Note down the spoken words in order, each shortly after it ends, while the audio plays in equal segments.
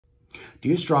Do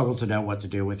you struggle to know what to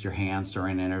do with your hands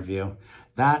during an interview?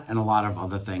 That and a lot of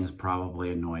other things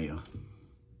probably annoy you.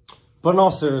 But in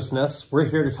all seriousness, we're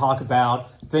here to talk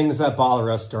about things that bother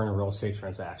us during a real estate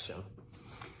transaction.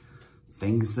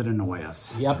 Things that annoy us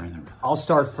during the real estate. I'll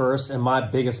start first, and my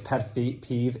biggest pet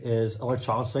peeve is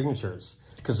electronic signatures,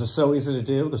 because they're so easy to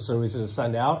do, they're so easy to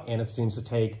send out, and it seems to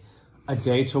take a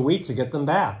day to a week to get them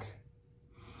back.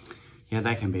 Yeah,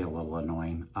 that can be a little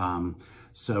annoying.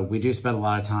 So we do spend a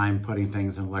lot of time putting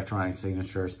things in electronic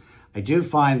signatures. I do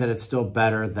find that it's still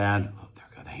better than, oh, there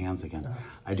go the hands again.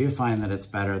 I do find that it's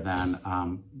better than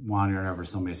wandering over to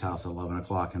somebody's house at 11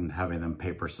 o'clock and having them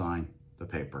paper sign the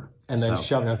paper. And then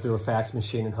shoving it through a fax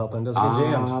machine and hoping it doesn't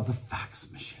get jammed. Oh, the fax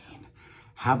machine.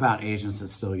 How about agents that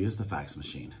still use the fax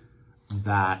machine?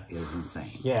 That is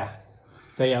insane. Yeah.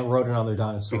 They wrote it on their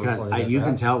dinosaur. Because you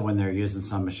can tell when they're using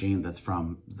some machine that's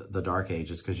from the dark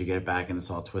ages, because you get it back and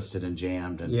it's all twisted and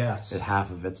jammed, and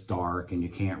half of it's dark and you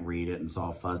can't read it and it's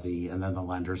all fuzzy. And then the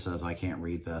lender says, I can't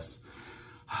read this.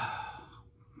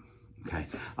 Okay.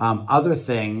 Other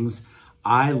things,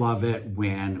 I love it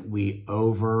when we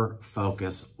over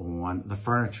focus on the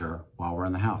furniture while we're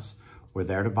in the house. We're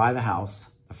there to buy the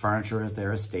house. The furniture is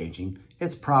there as staging.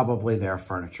 It's probably their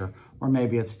furniture, or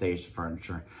maybe it's staged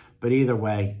furniture. But either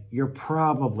way, you're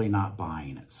probably not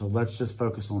buying it. So let's just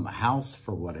focus on the house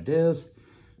for what it is,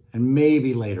 and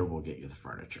maybe later we'll get you the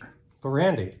furniture. But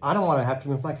Randy, I don't want to have to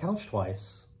move my couch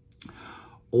twice.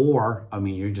 Or, I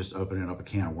mean, you're just opening up a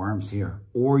can of worms here.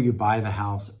 Or you buy the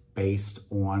house based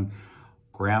on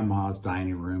grandma's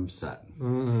dining room set.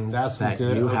 That's that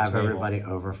good you have table. Everybody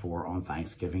over for on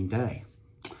Thanksgiving Day.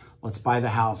 Let's buy the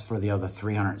house for the other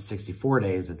 364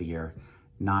 days of the year,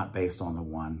 not based on the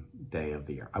one day of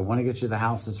the year. I want to get you the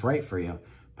house that's right for you,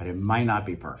 but it might not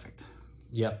be perfect.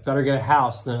 Yep, better get a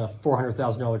house than a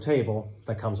 $400,000 table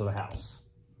that comes with a house.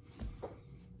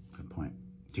 Good point.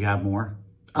 Do you have more?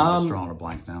 I'm just drawing a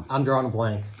blank now. I'm drawing a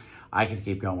blank. I could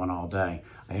keep going all day.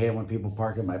 I hate it when people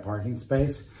park in my parking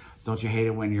space. Don't you hate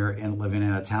it when you're living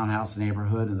in a townhouse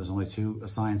neighborhood and there's only 2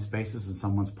 assigned spaces and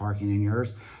someone's parking in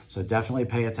yours? So definitely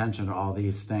pay attention to all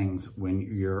these things when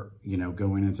you're,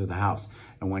 going into the house.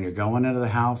 And when you're going into the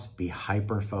house, be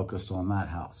hyper focused on that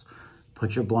house.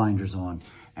 Put your blinders on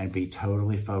and be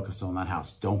totally focused on that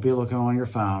house. Don't be looking on your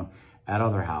phone at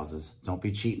other houses. Don't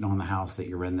be cheating on the house that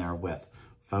you're in there with.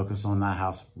 Focus on that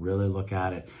house, really look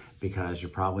at it, because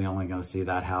you're probably only going to see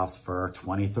that house for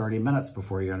 20, 30 minutes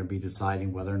before you're going to be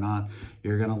deciding whether or not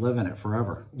you're going to live in it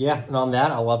forever. Yeah, and on that,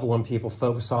 I love it when people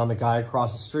focus on the guy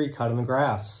across the street cutting the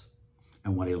grass.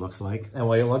 And what he looks like. And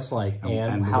what he looks like,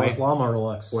 and how his lawnmower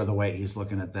looks. Or the way he's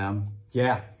looking at them.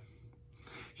 Yeah.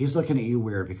 He's looking at you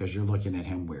weird because you're looking at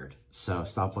him weird. So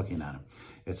stop looking at him.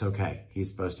 It's okay. He's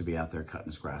supposed to be out there cutting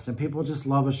his grass. And people just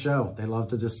love a show. They love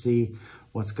to just see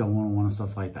what's going on and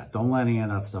stuff like that. Don't let any of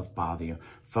that stuff bother you.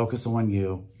 Focus on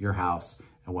you, your house,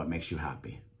 and what makes you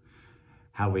happy.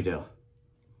 How we do?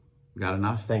 We got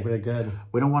enough? I think we did good.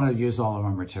 We don't want to use all of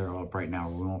our material up right now,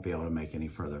 or we won't be able to make any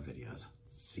further videos.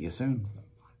 See you soon.